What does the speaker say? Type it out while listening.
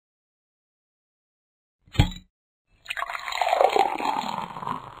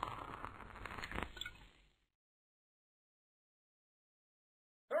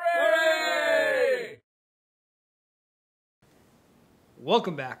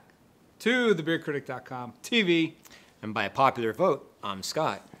Welcome back to TheBeerCritic.com TV. And by a popular vote, I'm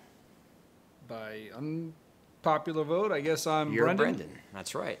Scott. By unpopular vote, I guess You're Brendan.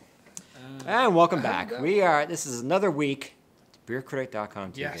 That's right. And welcome back. This is another week to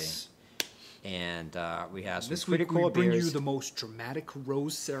BeerCritic.com TV. Yes. And we have some this pretty week cool we bring beers. you the most dramatic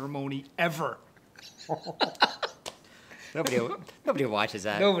rose ceremony ever. Nobody watches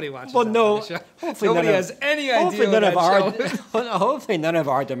that. Nobody watches well, that. No, Hopefully nobody has any idea hopefully none what of that our show is. hopefully none of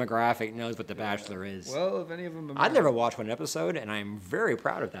our demographic knows what The Bachelor is. Well, if any of them... I've never watched one episode, and I'm very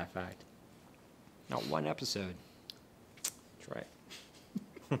proud of that fact. Not one episode. That's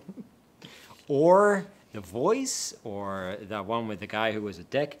right. Or The Voice, or the one with the guy who was a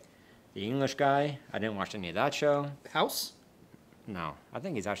dick, the English guy. I didn't watch any of that show. House? No, I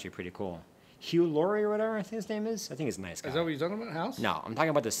think he's actually pretty cool. Hugh Laurie or whatever I think his name is. I think he's a nice guy. Is that what you're talking about, House? No, I'm talking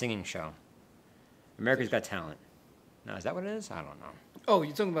about the singing show. America's Got Talent. No, is that what it is? I don't know. Oh,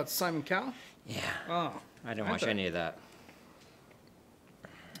 you're talking about Simon Cowell? Yeah. Oh. I didn't watch any of that.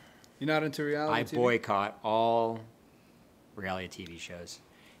 You're not into reality TV? I boycott all reality TV shows.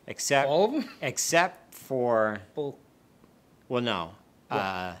 Except all of them? Except for... Well, no.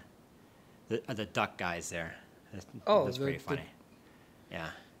 The duck guys there. That's pretty funny. Yeah.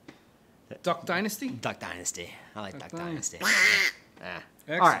 Duck Dynasty? Duck Dynasty. I like Duck Dynasty. Yeah.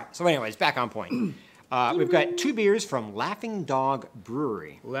 All right. So anyways, back on point. We've got two beers from Laughing Dog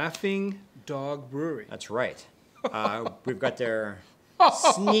Brewery. Laughing Dog Brewery. That's right. We've got their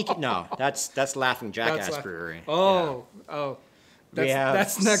sneak. No, that's Laughing Jackass Brewery. Oh, yeah. oh.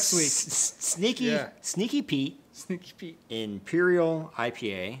 That's next week. Sneaky Pete. Sneaky Pete. Imperial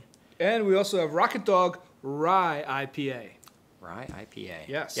IPA. And we also have Rocket Dog Rye IPA. Rye IPA.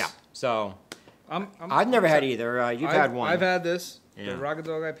 Yes. Yeah. So I've never had either. You've had one. I've had this. Yeah. The Rocket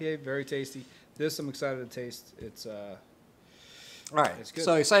Dog IPA, very tasty. This I'm excited to taste. It's all right. It's good.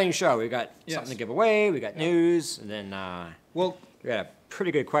 So exciting show. We got something to give away. We got news, and then we got a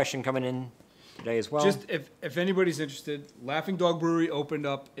pretty good question coming in today as well. Just if anybody's interested, Laughing Dog Brewery opened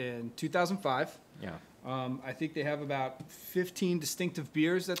up in 2005. Yeah. I think they have about 15 distinctive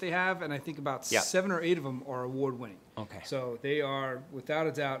beers that they have, and I think about 7 or 8 of them are award-winning. Okay. So they are, without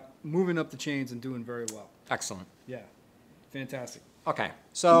a doubt, moving up the chains and doing very well. Excellent. Yeah. Fantastic. Okay.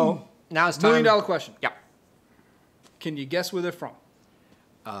 So now it's time. $1 million question. Yeah. Can you guess where they're from?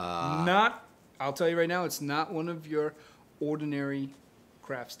 I'll tell you right now, it's not one of your ordinary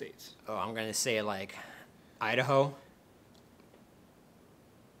craft states. Oh, I'm going to say like Idaho.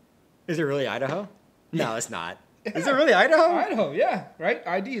 Is it really Idaho? No, it's not. Is it really Idaho? Idaho, yeah. Right?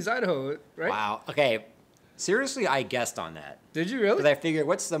 ID is Idaho, right? Wow. Okay. Seriously, I guessed on that. Did you really? Because I figured,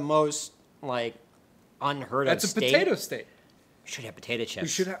 what's the most, like, unheard of state? That's a potato state. We should have potato chips. We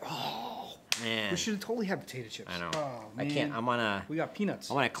should have... Oh. Man. We should totally have potato chips. I know. Oh, man. I can't. I'm on a... We got peanuts.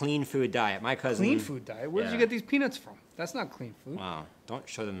 I'm on a clean food diet. My cousin... Clean food diet? Where did you get these peanuts from? That's not clean food. Wow. Don't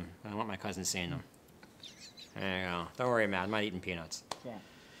show them. I don't want my cousin seeing them. There you go. Don't worry, Matt. I'm not eating peanuts. Yeah.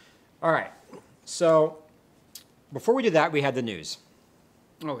 All right. So, before we do that, we had the news.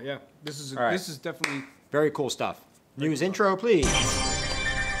 Oh, yeah. This is definitely... Very cool stuff. News intro, please.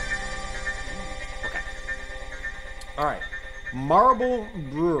 Okay. All right. Marble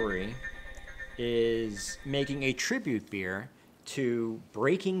Brewery is making a tribute beer to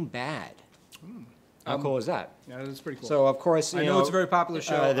Breaking Bad. How cool is that? Yeah, that's pretty cool. So, of course, I know it's a very popular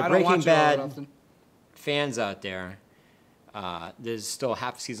show. The I don't Breaking watch Bad it all that often. fans out there, there's still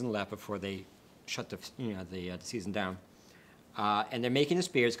half a season left before they shut the season down. And they're making this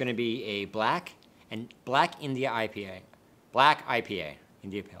beer. It's going to be a black India IPA. Black IPA,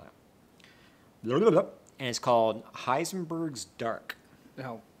 India Pale Ale. And it's called Heisenberg's Dark.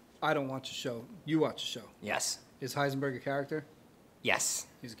 Now, I don't watch the show. You watch the show. Yes. Is Heisenberg a character? Yes.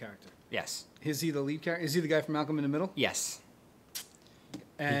 He's a character. Yes. Is he the lead character? Is he the guy from Malcolm in the Middle? Yes.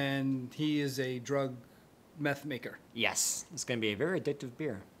 And he is a drug meth maker. Yes. It's going to be a very addictive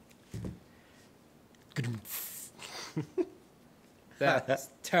beer. That's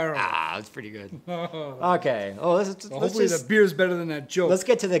terrible. That's pretty good. Okay. Oh, Hopefully the beer's better than that joke. Let's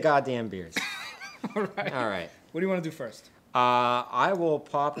get to the goddamn beers. All right. All right. What do you want to do first? I will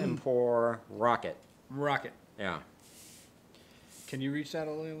pop and pour Rocket. Rocket. Yeah. Can you reach that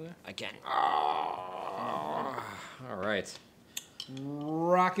all the way over there? I can. All right.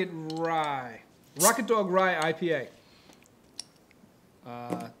 Rocket Rye. Rocket Dog Rye IPA.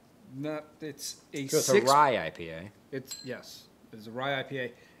 It's a So it's a rye IPA. Yes. It's a rye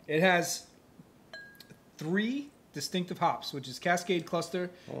IPA. It has 3 distinctive hops, which is Cascade Cluster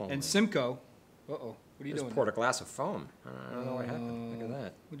and Simcoe. Uh-oh. What are you doing? Just poured a glass of foam. I don't know what happened. Look at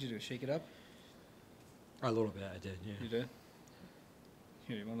that. What'd you do? Shake it up? A little bit, I did, yeah. You did?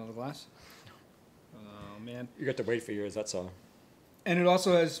 Here, you want another glass? Oh, man. You got to wait for yours, that's all. And it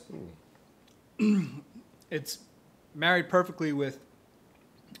also has, it's married perfectly with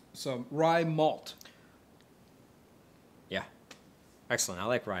some rye malt. Yeah. Excellent. I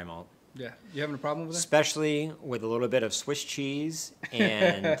like rye malt. Yeah. You having a problem with that? Especially with a little bit of Swiss cheese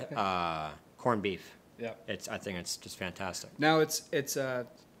and corned beef. Yeah. I think it's just fantastic. Now it's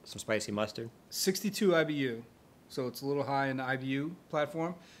Some spicy mustard. 62 IBU, so it's a little high in the IBU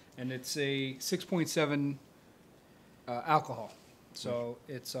platform, and it's a 6.7 alcohol. So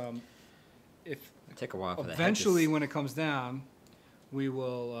it's if It'll take a while for that. eventually when it comes down, we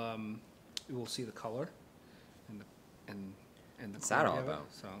will see the color and the What's that all quality of it. about?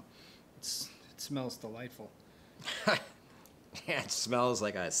 So it smells delightful. Yeah, it smells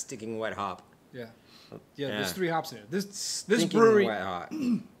like a sticking wet hop. Yeah. Yeah, there's Yeah. 3 hops in it. This Stinking brewery, wet hop.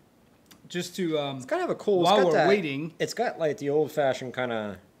 just to It's kind of a cool. while it's got we're that, waiting. it's got like the old-fashioned kind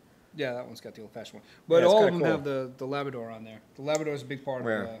of. Yeah, that one's got the old-fashioned one. But Yeah, it's all of kinda them cool. have the Labrador on there. The Labrador is a big part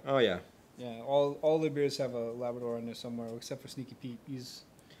Where? of Oh yeah. yeah, all the beers have a Labrador in there somewhere, except for Sneaky Pete. He's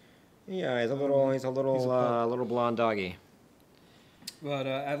Yeah, he's a little pup. little blonde doggy. But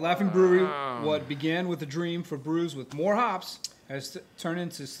at Laughing Brewery, what began with a dream for brews with more hops has turned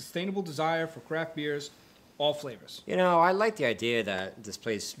into sustainable desire for craft beers, all flavors. You know, I like the idea that this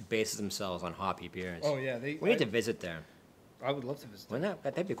place bases themselves on hoppy beers. Oh yeah, We need to visit there. I would love to visit Wouldn't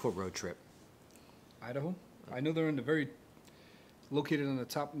that'd be a cool road trip. Idaho. I know they're in the very located on the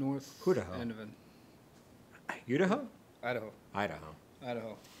top north Idaho. end of it. Idaho? Idaho. Idaho.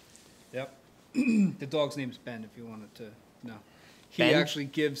 Idaho. Yep. The dog's name's Ben, if you wanted to know. He Ben? actually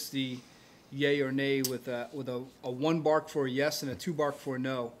gives the yay or nay with a 1 bark for a yes and a 2 bark for a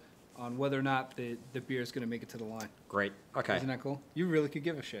no on whether or not the beer is going to make it to the line. Great. Okay. Isn't that cool? You really could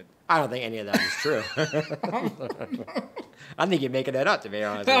give a shit. I don't think any of that is true. I think you're making that up, to be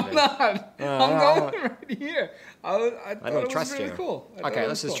honest with I'm you. not. No, I'm no, going right here. I thought don't it trust was really you. cool. I thought Okay, it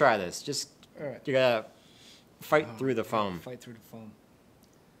let's was just cool. try this. Just All right. you gotta fight through the foam. Fight through the foam.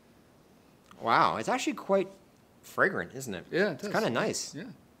 Wow, it's actually quite fragrant, isn't it? Yeah, it it's does. kind of nice. Yeah.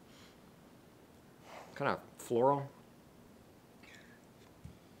 Kind of floral.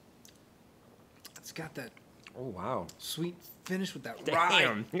 It's got that Oh wow! sweet finish with that rye.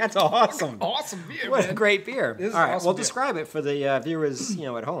 Damn, that's awesome. Awesome beer, What man. a great beer! This is All right, awesome well, beer. describe it for the viewers,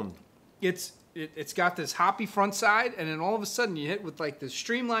 at home. It's got this hoppy front side, and then all of a sudden you hit with like this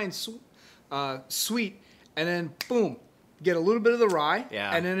streamlined sweet, and then boom, get a little bit of the rye,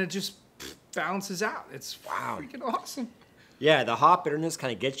 Yeah. and then it just bounces out. It's Wow. freaking awesome. Yeah, the hop bitterness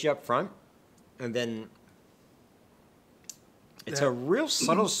kind of gets you up front, and then it's Yeah. a real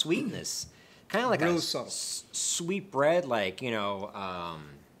subtle sweetness, kind of like Real a subtle. sweet bread, like like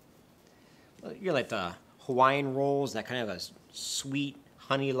the Hawaiian rolls, that kind of a sweet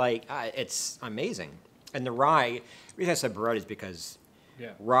honey-like. It's amazing, and the rye. The reason I said bread is because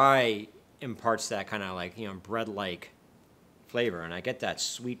Yeah. rye imparts that kind of like bread-like flavor, and I get that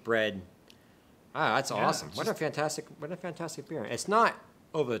sweet bread. That's Yeah, awesome! it's What a fantastic beer! It's not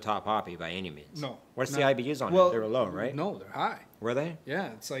over the top hoppy by any means. No. What's not- the IBUs on well, it? They were low, right? No, they're high. Were they?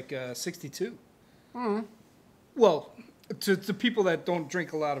 Yeah, it's like 62. Well, to people that don't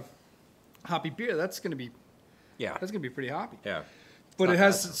drink a lot of hoppy beer, that's gonna be Yeah. pretty hoppy. Yeah. But not it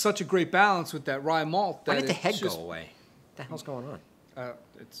has bad, though. such a great balance with that rye malt that Why did the it's head just, go away? What the hell's going on?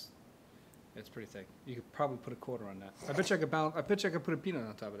 It's pretty thick. You could probably put a quarter on that. I bet you I could put a peanut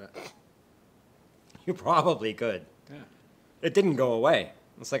on top of that. You probably could. Yeah. It didn't go away.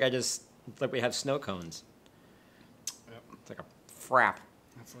 It's like it's like we have snow cones. Yep. It's like a frap.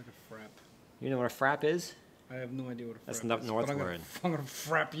 That's like a frap. You know what a frap is? I have no idea what a frap That's is. an up north but word. I'm gonna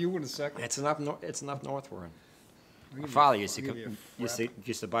frap you in a second. It's an up north word. I'll My give father you- used I'll give you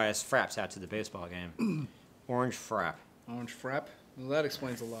a to buy us fraps out to the baseball game. Orange frap. Orange frap. Well, that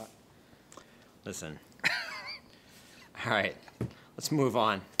explains a lot. Listen. All right, let's move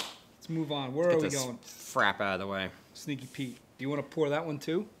on. Let's move on. Where Get are we this going? frap out of the way. Sneaky Pete. Do you want to pour that one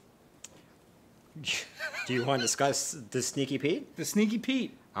too? Do you want to discuss the Sneaky Pete? The Sneaky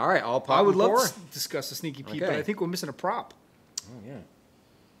Pete. All right, all pop I would and love pour. to discuss the Sneaky Pete, but Okay. I think we're missing a prop. Oh yeah.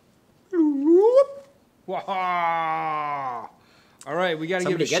 Wah! All right, we got to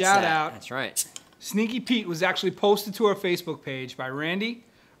give Somebody a gets shout that. out. That's right. Sneaky Pete was actually posted to our Facebook page by Randy.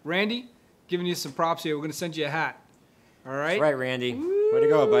 Randy, giving you some props here. We're going to send you a hat. All right? That's right, Randy. Way to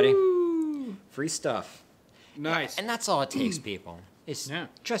go, buddy. Woo! Free stuff. Nice. And that's all it takes, people. It's Yeah.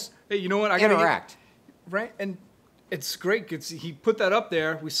 just Hey, you know what? I gotta interact. right? And it's great 'cause he put that up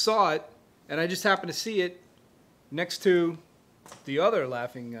there. We saw it, and I just happened to see it next to the other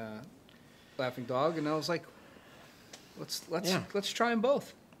laughing dog, and I was like, let's try them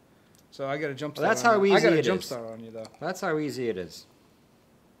both. So I got a jump start. Well, that's how easy I got a it jump is. start on you though. That's how easy it is.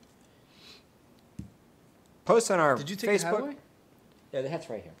 Post on our Did you take Facebook. the hat away? Yeah, the hat's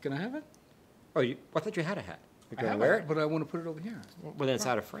right here. Can I have it? Oh, I thought you had a hat. You're I gonna have wear it, but I want to put it over here. Well, then it's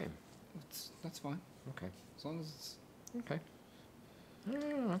out of frame. That's fine. Okay. As long as it's. Okay.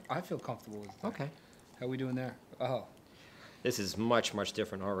 I feel comfortable with that. Okay. How we doing there? Oh. This is much, much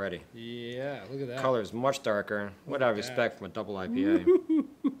different already. Yeah, look at that. Color is much darker. What I at respect from a double IPA.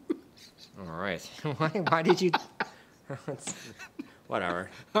 All right. Why did you? Whatever.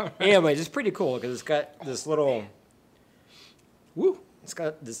 Anyways, it's pretty cool because it's got this little. Woo. It's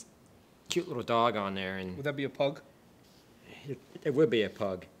got this cute little dog on there, and Would that be a pug? it would be a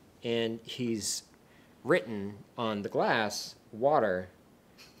pug. And he's written on the glass water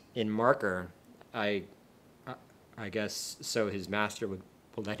in marker. I guess so. His master will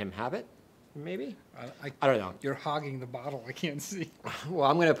let him have it. Maybe. I don't know. You're hogging the bottle. I can't see. Well,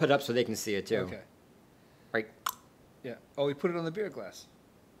 I'm gonna put it up so they can see it too. Okay. Right. Yeah. Oh, he put it on the beer glass.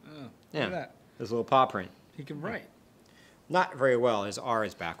 Oh, Yeah. look at that. This little paw print. He can write. Not very well. His R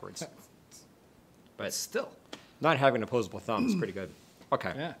is backwards. But Still. not having opposable thumb is pretty good.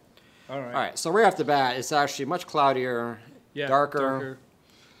 Okay. Yeah. All right. All right. So right off the bat, it's actually much cloudier, Yeah. darker.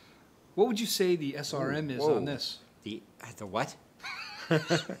 What would you say the SRM is Whoa. on this? The what?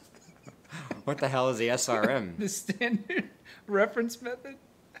 What the hell is the SRM? The standard reference method?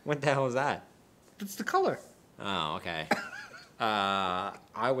 What the hell is that? It's the color. Oh, okay.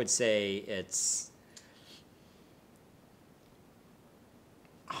 I would say it's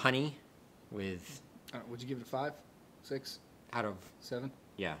honey with Would you give it a 5, 6, out of 7?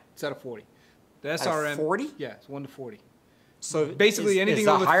 yeah. It's out of 40. The Out of SRM. 40? Yeah, it's 1 to 40. So Basically, anything is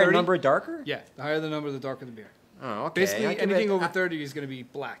the over higher 30 number darker? Yeah, the higher the number, the darker the beer. Oh, okay. Basically, I'll give anything it- over 30 is going to be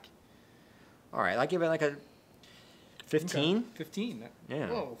black. All right, I'll give it like a 15. Okay. 15. Yeah.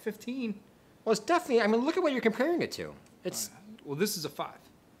 Whoa, 15. Well, it's definitely. I mean, look at what you're comparing it to. It's Well, this is a 5.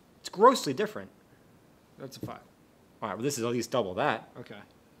 it's grossly different. That's a 5. All right, well, this is at least double that. Okay.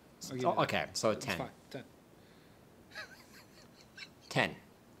 Okay, so a It's 10. 5. 10. 10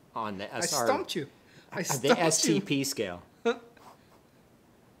 on the SR. I stumped you. I the stumped you. STP scale.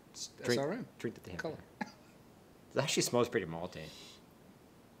 Drink, SRM. drink the damn Color. thing. It actually smells pretty malty.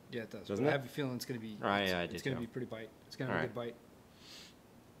 Yeah, it does. Doesn't I it? have a feeling it's going to be. Oh, yeah, I It's do going to too. be pretty bite. It's going to All have a good right.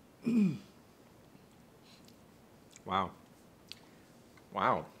 bite. Wow.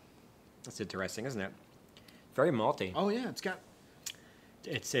 Wow. That's interesting, isn't it? Very malty. Oh yeah, It's got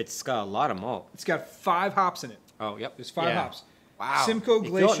a lot of malt. it's got 5 hops in it. Oh, yep. There's 5 Yeah. hops. Wow. Simcoe, You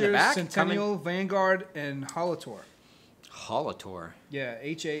feel it in the Glacier, back? Centennial, Vanguard, and Holotor. Holotor. Yeah,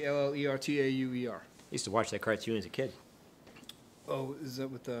 HALLERTAUER. I used to watch that cartoon as a kid. Oh, is that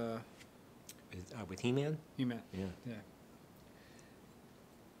with the With He-Man? He-Man? Yeah. Yeah.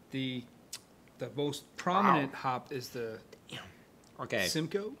 The most prominent hop is the Okay.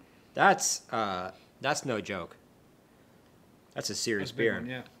 Simcoe. That's no joke. That's a serious That's a big beer. one,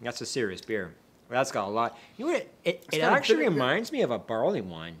 yeah. That's a serious beer. Well, that's got a lot. You know what? It got a actually bit of- reminds me of a barley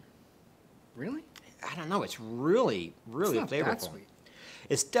wine. Really? I don't know. It's really, really It's not flavorful. that sweet.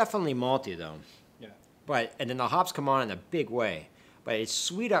 It's definitely malty though. Yeah. And then the hops come on in a big way. But it's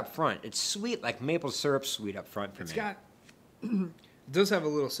sweet up front. It's sweet like maple syrup sweet up front for It's me. got. It does have a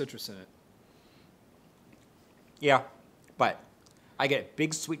little citrus in it. Yeah, but I get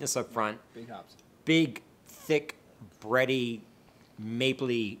big sweetness up front. Big hops. Big, thick, bready,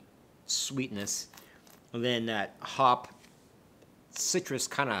 mapley sweetness. And then that hop, citrus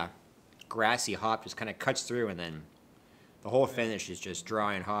kind of grassy hop just kind of cuts through, and then the whole finish is just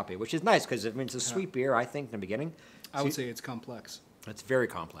dry and hoppy, which is nice because it's a sweet beer, I think, in the beginning. I would say it's complex. It's very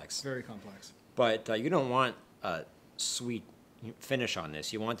complex. Very complex. But you don't want a sweet finish on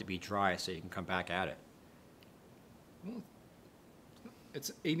this. You want it to be dry so you can come back at it. Well,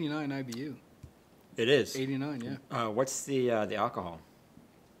 it's 89 IBU. It is. 89, yeah. What's the alcohol?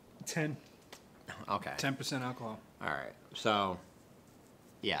 10. Okay. 10% alcohol. All right. So,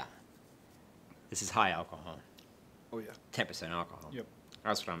 yeah. This is high alcohol. Oh yeah. 10% alcohol. Yep.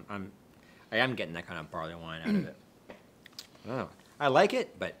 That's what I am getting that kind of barley wine out of it. I don't know. I like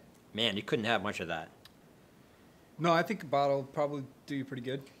it, but man, you couldn't have much of that No, I think a bottle would probably do you pretty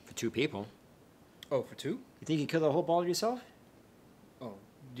good. for 2 people. Oh, for 2? You think you could the whole bottle yourself? Oh,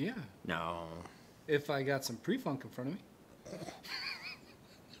 yeah. No. If I got some pre-funk in front of me.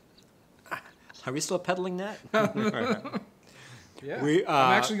 Are we still peddling that? Yeah. I'm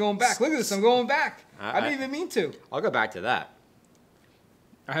I'm actually going back. Look at this. I'm going back. I didn't even mean to. I'll go back to that.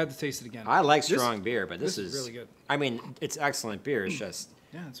 I had to taste it again. I like This- strong beer, but this is really good. I mean, it's excellent beer. It's just,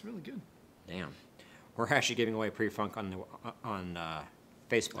 Yeah, it's really good. damn. we're actually giving away pre-funk on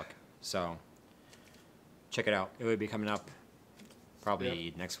Facebook. So check it out. It will be coming up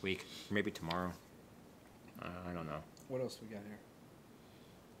probably next week, maybe tomorrow. I don't know. What else we got here?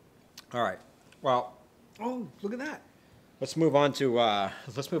 All right. Well, Oh, look at that. let's move on to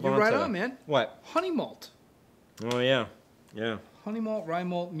You're right on, man. What? Honey malt. Oh yeah, yeah, Honey malt, rye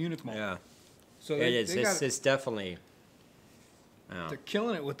malt, Munich malt. yeah. So It is. It's definitely. they're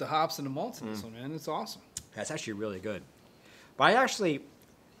killing it with the hops and the malts in this one, man. It's awesome. That's actually really good. But I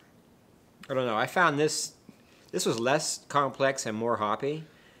don't know. I found this was less complex and more hoppy.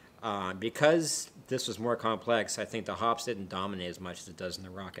 Because this was more complex, I think the hops didn't dominate as much as it does in the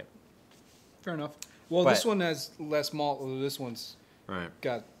Rocket. Fair enough. Well, But- this one has less malt. This one's Right.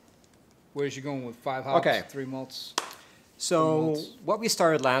 got. Where's you going with 5 hops, Okay. 3 malts? So Months. what we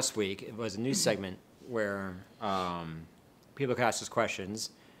started last week, it was a new segment where people could ask us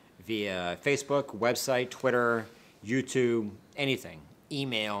questions via Facebook, website, Twitter, YouTube, anything,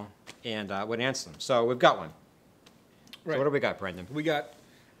 email, and we'd answer them. So we've got one. Right. So what do we got, Brendan? We got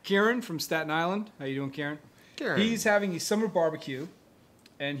Kieran from Staten Island. How you doing, Kieran? Kieran. He's having a summer barbecue,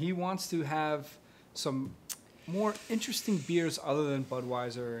 and he wants to have some more interesting beers other than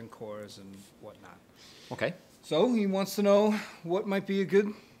Budweiser and Coors and whatnot. Okay. So he wants to know what might be a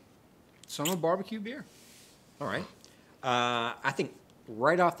good summer barbecue beer. All right. I think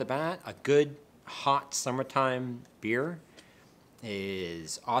right off the bat, a good hot summertime beer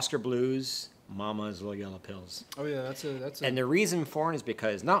is Oscar Blues Mama's Little Yellow Pills. Oh yeah, that's a. And the reason for it is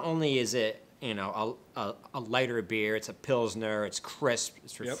because not only is it, a lighter beer, it's a Pilsner, it's crisp,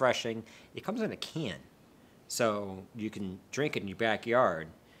 it's Yep. refreshing. It comes in a can. So you can drink it in your backyard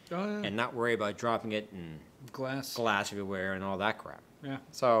Oh, yeah. and not worry about dropping it in glass. glass everywhere and all that crap. Yeah.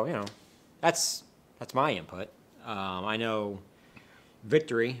 So, that's my input. I know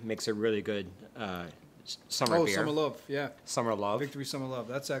Victory makes a really good summer Oh, beer. Summer Love. Yeah. Summer Love. Victory Summer Love.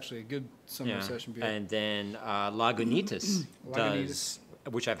 That's actually a good summer Yeah. session beer. And then Lagunitas Lagunitas. does,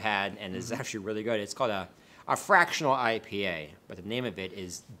 which I've had and is actually really good. It's called a fractional IPA, but the name of it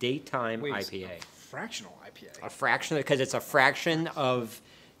is Daytime Wait, IPA. fractional IPA. A fraction, because it's a fraction of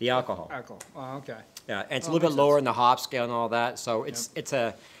the alcohol. Alcohol. Oh, okay. Yeah, and it's Oh, a little bit makes lower sense. in the hop scale and all that. So it's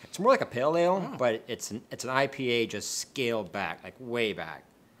more like a pale ale, Oh. but it's an IPA just scaled back, like way back.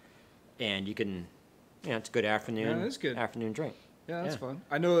 And you can, it's a good afternoon. Yeah, it is good. Afternoon drink. Yeah, that's Yeah. fun.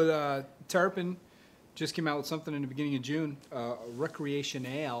 I know Terrapin just came out with something in the beginning of June, Recreation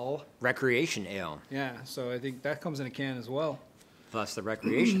Ale. Recreation ale. Yeah, so I think that comes in a can as well. Plus the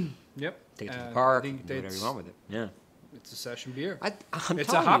recreation. Yep. Take it to the I park, think do whatever you want with it. Yeah. It's a session beer. I'm It's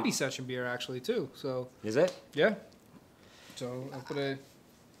a telling hoppy you. session beer actually too. So Is it? yeah. So I'll put a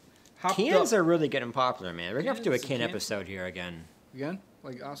hopped Cans up are really getting popular, man. We're going to have to do a Cans and can cans. episode here again. again.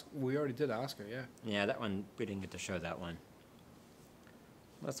 Like Oscar, we already did Oscar. Yeah. Yeah, that one, we didn't get to show that one.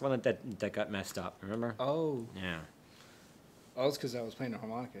 That's the one that got messed up, remember? Oh. Yeah. Oh, it's because I was playing the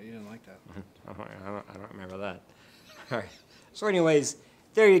harmonica. You didn't like that. I don't remember that. All right. So anyways,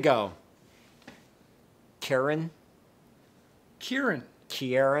 there you go. Kieran. Kieran.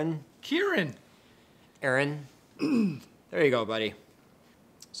 Aaron. There you go, buddy.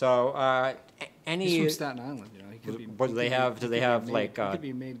 So, He's from Staten Island. You know, he could be. What do he they could be- have? he Do could they be have, made- like, He could be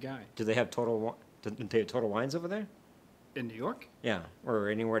a made guy do they have Total Wines over there? in New York. Yeah, or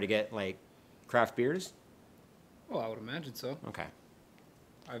anywhere to get like craft beers? Well, I would imagine so. Okay.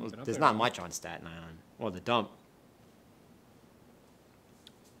 I haven't been up There's there. not much on Staten Island. Well, the dump.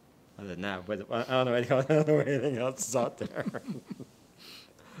 Other than that, I don't know anything else is out there.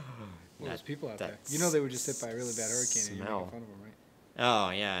 Well, there's That- people out that there. You know they were just hit by a really bad hurricane and you're smell. making fun of them, right? Oh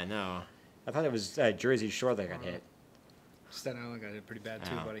yeah, I know. I thought it was Jersey Shore that got hit. Staten Island got hit pretty bad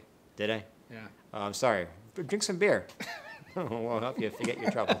too, Oh. buddy. Did I? Yeah. Oh, I'm sorry. Drink some beer. We'll help you forget your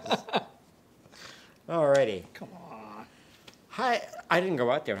troubles. Alrighty. Come on. Hi. I didn't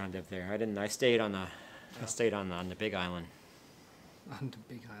go out there when I lived there. I didn't. I stayed on the Big Island. On the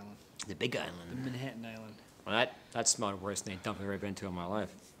Big Island. The Big The Island. Manhattan Island. Well, that smelled worse than any dump I've ever been to in my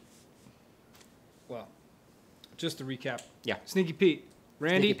life. Well, just to recap. Yeah. Sneaky Pete.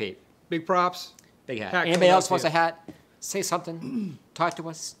 Randy. Sneaky Pete. Big props. Big hat. Hat Anybody coming else up wants to a you. hat? Say something. Talk to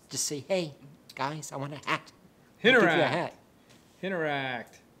us. Just say, hey, guys, I want a hat. We'll give you a Interact. hat.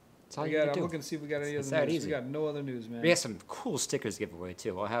 Interact. That's all We you got, can I'm do. looking to see if we got any It's other that news. easy. We got no other news, man. We got some cool stickers to give away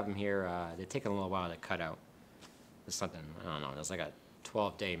too. We'll have them here. They're taking a little while to cut out. There's something, I don't know. There's like a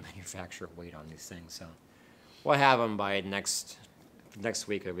 12-day manufacturer wait on these things, so we'll have them by next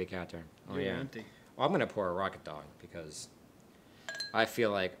week or the week after. Oh You're yeah. empty. Well, I'm gonna pour a Rocket Dog because I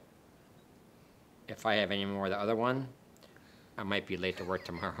feel like if I have any more of the other one, I might be late to work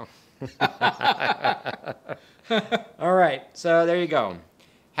tomorrow. All right, so there you go.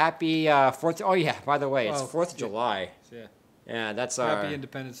 Happy 4th. Oh yeah, by the way, it's Oh, 4th of July. Yeah. Yeah, that's our. Happy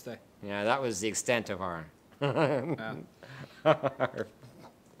Independence Day. Yeah, that was the extent of our. Yeah.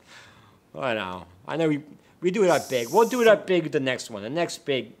 I know. I know we do it up big. We'll do it up big the next one. The next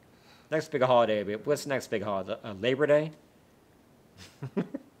big holiday. What's the next big holiday? Labor Day?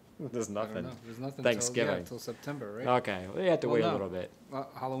 There's I nothing. don't know. There's nothing Thanksgiving. until September, right? Okay, we have to wait a little bit.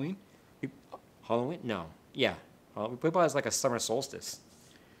 Halloween? Halloween? No. Yeah. We probably has like a summer solstice.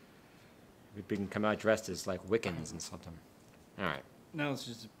 We can come out dressed as like Wiccans and something. All right. No, it's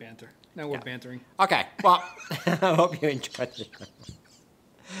just banter. Now we're bantering. Okay. Well, I hope you enjoyed it.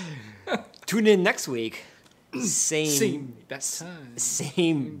 Tune in next week. Same time.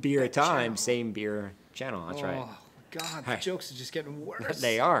 Same beer time. channel. Same beer channel. That's right. Oh, God, the Right. jokes are just getting worse.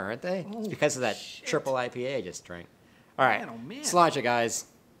 They are, aren't they? Oh, It's because of that shit. triple IPA I just drank. All right. Man, oh, man. Sláinte, guys.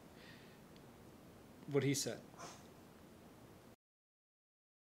 What he said.